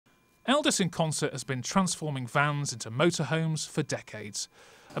Eldis in Concert has been transforming vans into motorhomes for decades.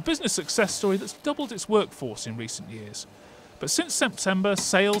 A business success story that's doubled its workforce in recent years. But since September,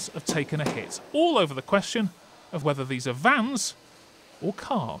 sales have taken a hit, all over the question of whether these are vans or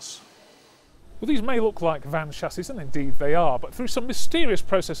cars. Well, these may look like van chassis, and indeed they are, but through some mysterious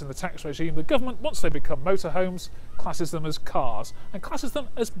process in the tax regime, the government, once they become motorhomes, classes them as cars, and classes them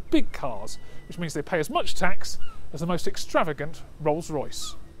as big cars, which means they pay as much tax as the most extravagant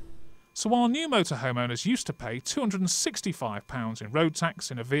Rolls-Royce. So while new motorhome owners used to pay £265 in road tax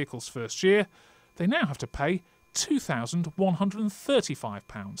in a vehicle's first year, they now have to pay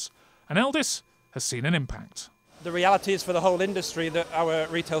 £2,135, and Eldis has seen an impact. The reality is for the whole industry that our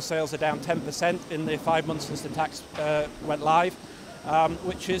retail sales are down 10% in the 5 months since the tax went live,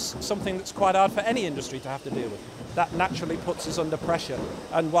 which is something that's quite hard for any industry to have to deal with. That naturally puts us under pressure,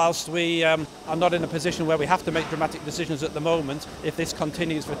 and whilst we are not in a position where we have to make dramatic decisions at the moment, if this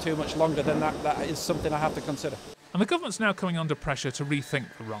continues for too much longer, then that is something I have to consider. And the government's now coming under pressure to rethink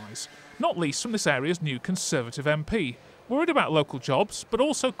the rise, not least from this area's new Conservative MP, worried about local jobs, but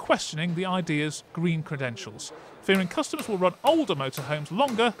also questioning the idea's green credentials, fearing customers will run older motorhomes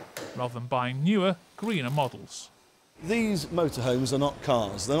longer rather than buying newer, greener models. These motorhomes are not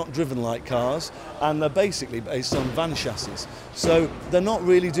cars, they're not driven like cars, and they're basically based on van chassis. So they're not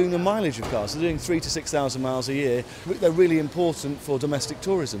really doing the mileage of cars, they're doing 3,000 to 6,000 miles a year. They're really important for domestic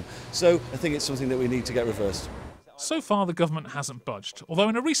tourism. So I think it's something that we need to get reversed. So far the government hasn't budged, although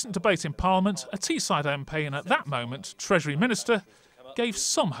in a recent debate in Parliament, a Teesside MP and at that moment Treasury Minister gave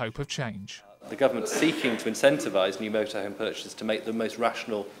some hope of change. The government's seeking to incentivise new motorhome purchases to make the most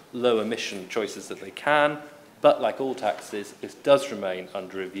rational, low-emission choices that they can. But like all taxes, this does remain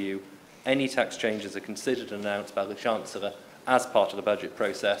under review. Any tax changes are considered and announced by the Chancellor as part of the budget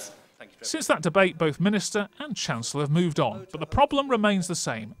process. Since that debate, both Minister and Chancellor have moved on, but the problem remains the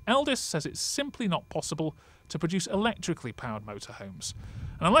same. Eldis says it's simply not possible to produce electrically powered motorhomes.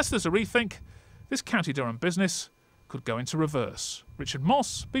 And unless there's a rethink, this County Durham business could go into reverse. Richard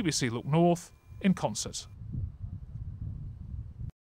Moss, BBC Look North, in Concert.